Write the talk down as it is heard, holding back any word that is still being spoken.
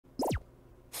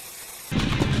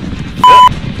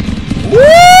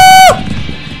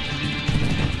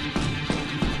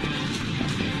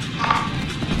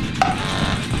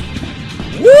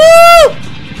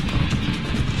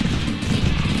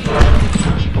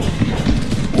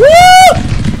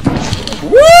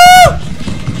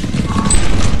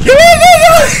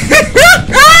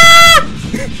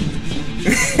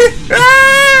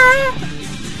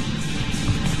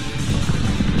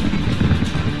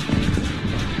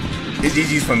It's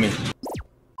GG's for me.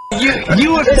 You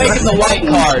have taken the white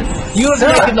card. You have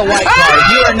taken the white card.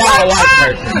 You are not a white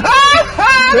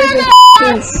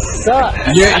person. Suck.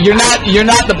 You're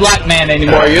not the black man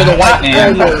anymore. You're the white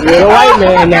man. You're the white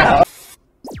man now.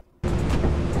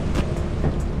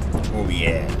 Oh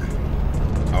yeah.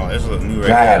 Oh, this looks new right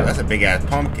here. That's a big ass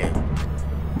pumpkin.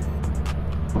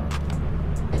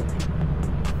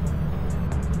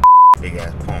 Big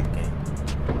ass pumpkin.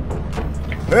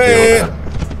 Hey!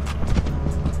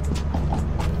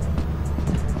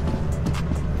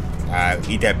 Alright,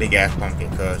 eat that big ass pumpkin,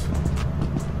 cuz.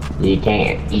 You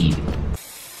can't eat it.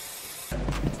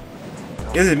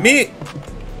 Is it me?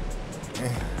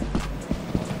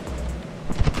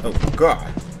 Oh god.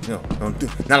 No, don't do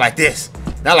not like this.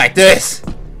 Not like this.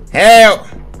 Help!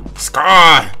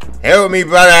 Scar! Help me,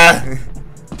 brother!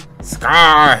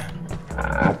 Scar!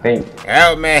 I think.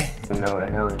 Help me! I don't know where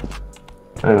the hell.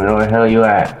 I don't even know where the hell you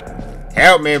at.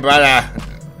 Help me, brother!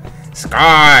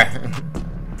 Scar!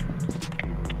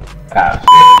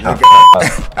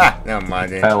 Ah, Never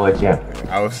mind then. fell with you.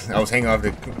 I was hanging off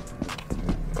the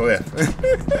cliff.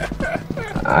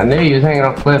 I knew you was hanging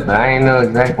off the cliff, but I didn't know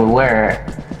exactly where.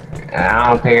 And I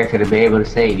don't think I could have been able to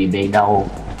save you, big dog.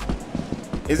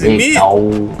 Is it me? Big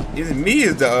dog. Is it me?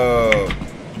 Is the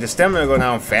stamina go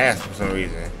down fast for some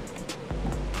reason?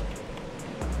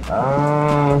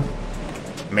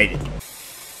 Made it.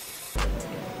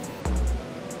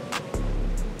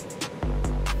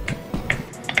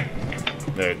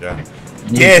 There you go.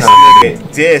 This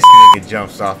nigga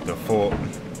jumps off the fort.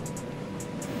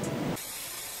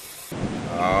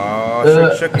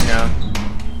 Oh, shook it now.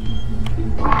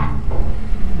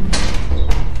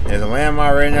 There's a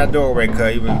landmine right in that doorway,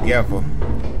 cuz you better be careful.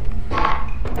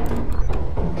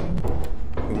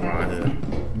 Move around here.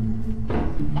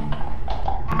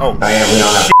 Oh, yeah, we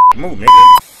don't have. shit. Move, nigga.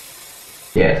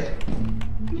 Yes.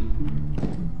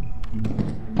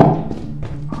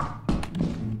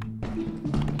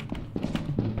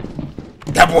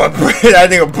 That boy, that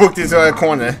nigga booked this other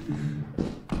corner.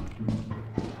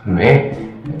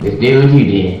 Man, just did what you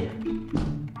did.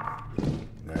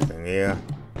 Nothing here.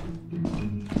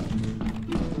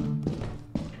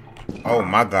 Oh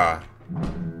my god.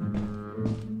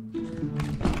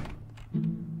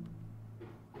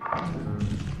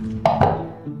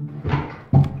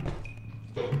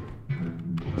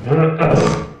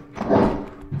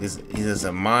 There's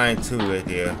a mine too right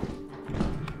there.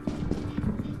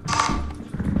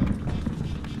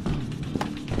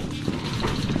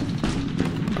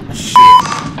 Shit.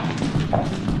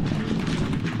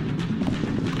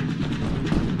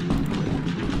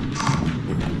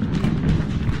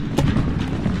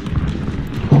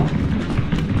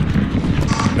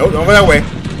 Nope, don't go that way.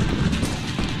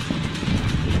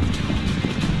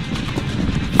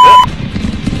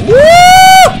 Woo!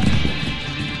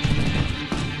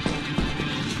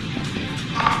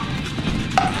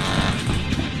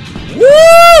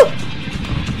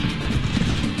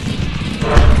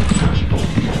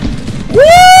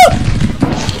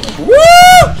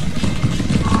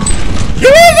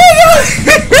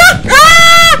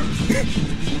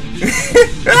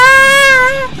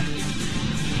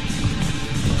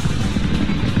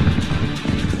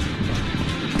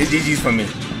 It's GG's for me.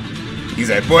 He's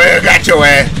like, boy, I got your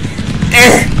ass.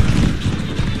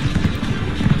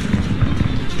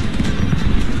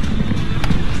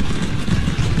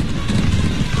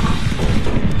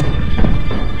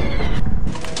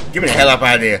 Get me the hell up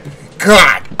out of there.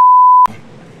 God.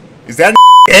 Is that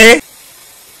eh?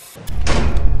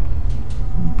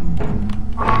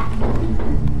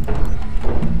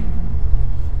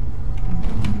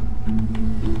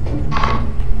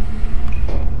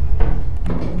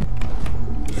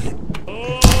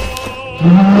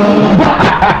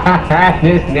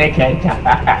 This nigga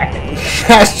died.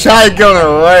 That's trying to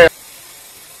go away.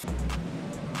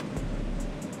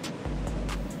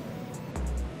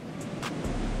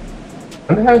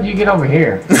 How the hell did you get over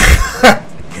here?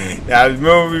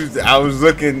 I was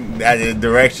looking at the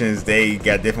directions. They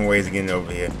got different ways of getting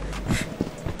over here.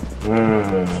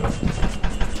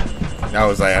 I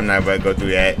was like, I'm not about to go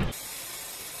through that.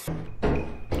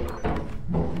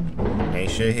 Ain't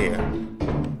shit here.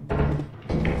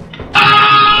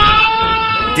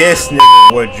 This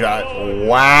nigga would drop.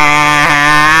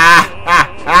 Wow.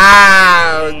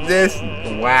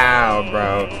 Wow,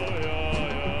 bro.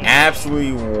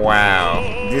 Absolutely wow.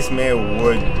 This man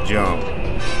would jump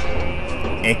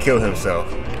and kill himself.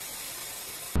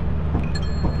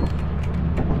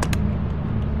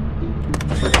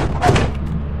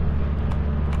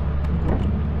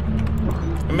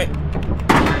 I mean,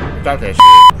 drop that shit.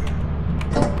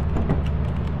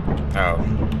 Oh.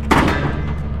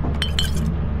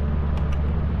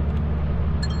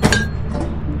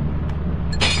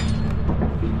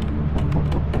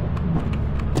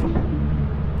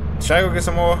 should I go get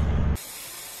some more?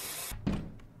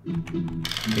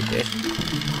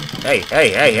 Hey,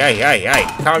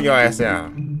 calm your ass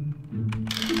down.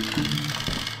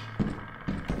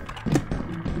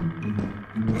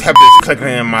 That bitch clicking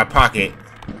in my pocket.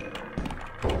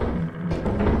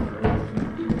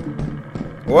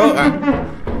 Well,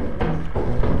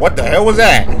 what the hell was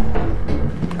that? I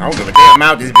don't give a damn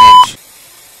about this bitch.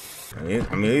 I mean,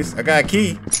 at least I got a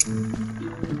key.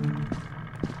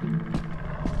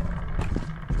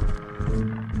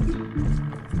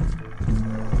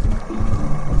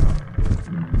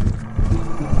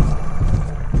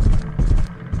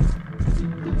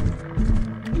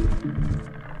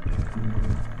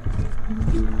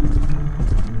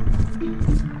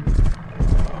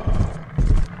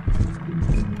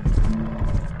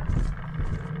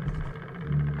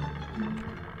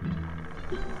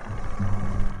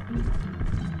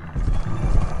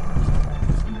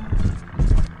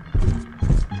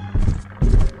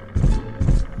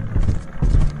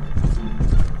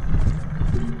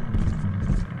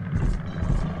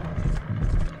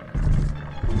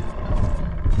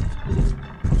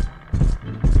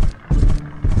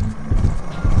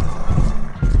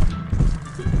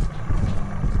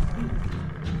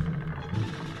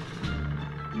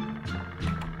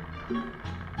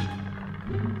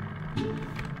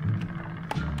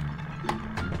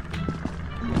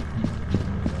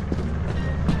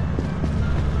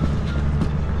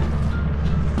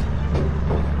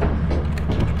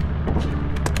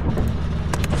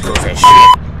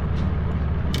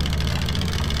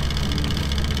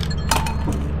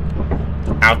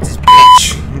 Out this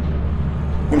bitch.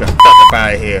 Get the fuck up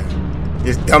out of here.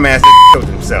 This dumbass nigga killed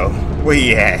himself. Where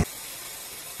he at?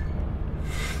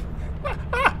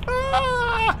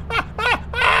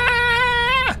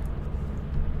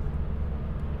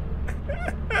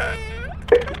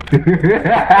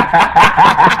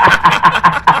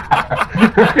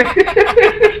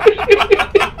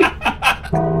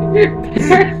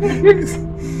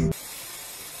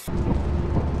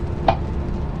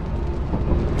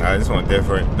 This one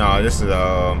different. No, this is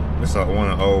one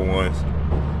of the old ones.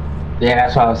 Yeah,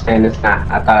 that's what I was saying. It's not.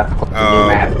 I thought I put the new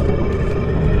map.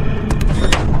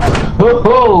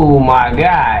 Oh my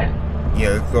god.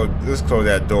 Yeah, let's close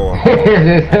that door.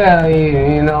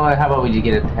 You know what? How about we just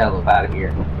get the hell up out of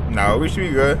here? No, we should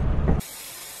be good.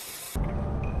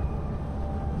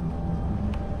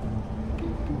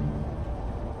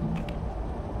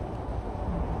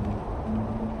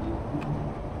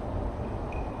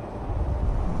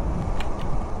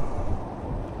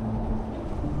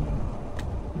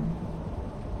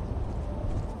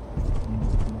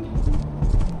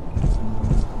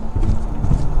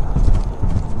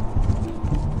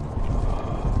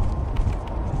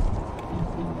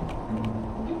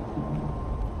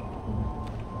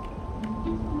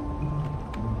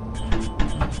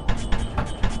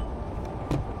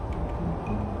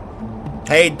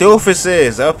 Hey,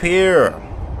 doofuses, up here.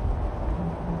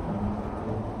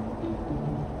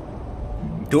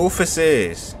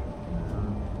 Doofuses.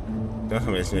 Don't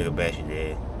tell me this nigga bash you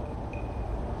dead.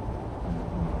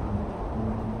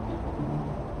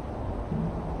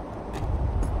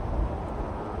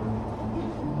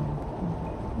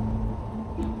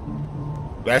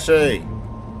 Bashy,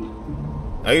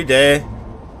 are you dead?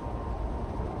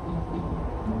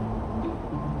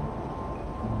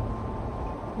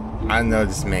 I know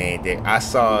this man did. I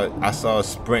saw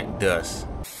sprint dust.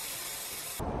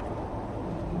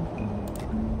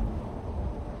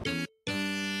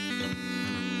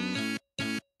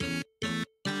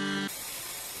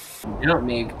 You know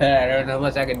me, I don't know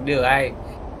much I can do. I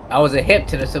was a hip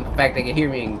to the simple fact they could hear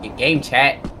me in game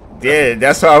chat. Yeah,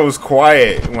 that's why I was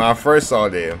quiet when I first saw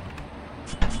them.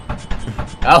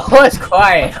 I was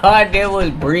quiet. All I did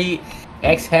was breathe,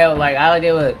 exhale. Like all I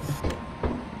did was.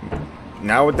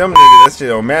 Now with them niggas, that shit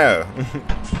don't matter.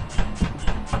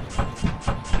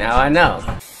 Now I know.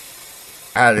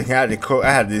 I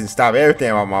had to stop everything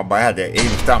on my body. I had to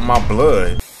even stop my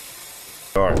blood.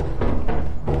 Sorry.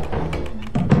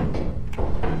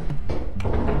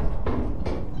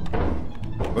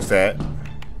 What's that?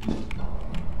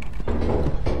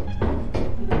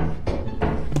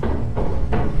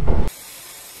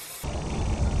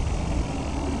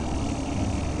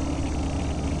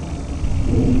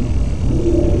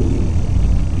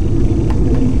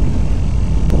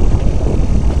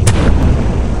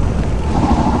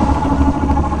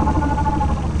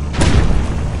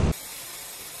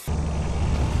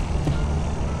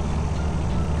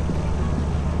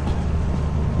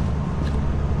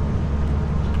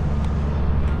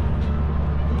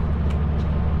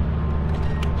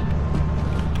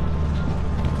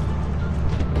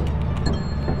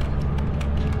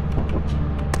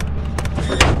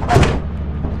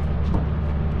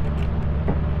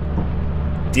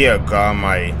 Dear God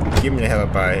Almighty, get me the hell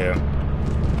up out of here.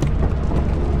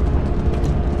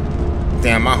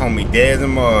 Damn, my homie dead as a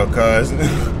mug, cuz.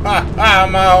 My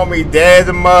homie dead as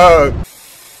a mug.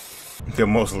 The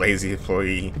most lazy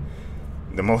employee.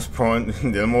 The most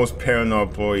paranoid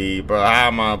employee. But how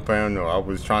am I paranoid? I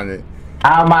was trying to...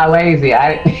 How am I lazy?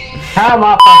 How am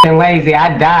I fucking lazy?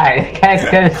 I died.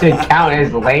 That doesn't count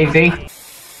as lazy.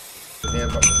 Yeah,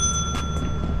 but...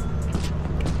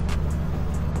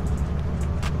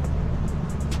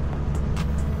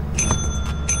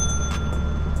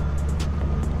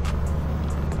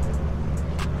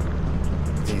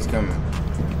 He's coming.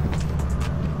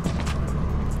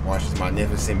 Watch this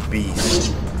magnificent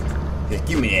beast. Yeah,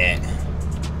 give me that.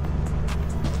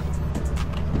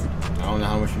 I don't know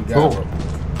how much you got, bro.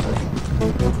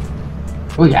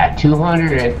 We got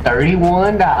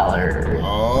 $231.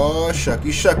 Oh,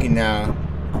 shucky now.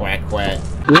 Quack, quack.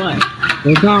 What?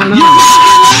 What's going on?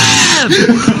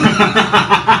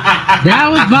 That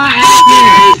was by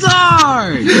accident!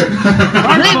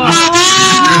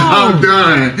 I'm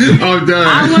done. I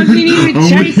wasn't even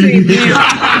chasing him.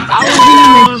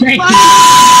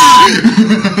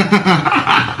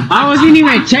 I wasn't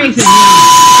even chasing him.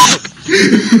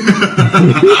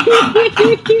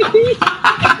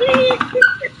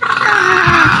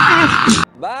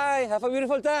 Bye, have a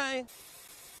beautiful time.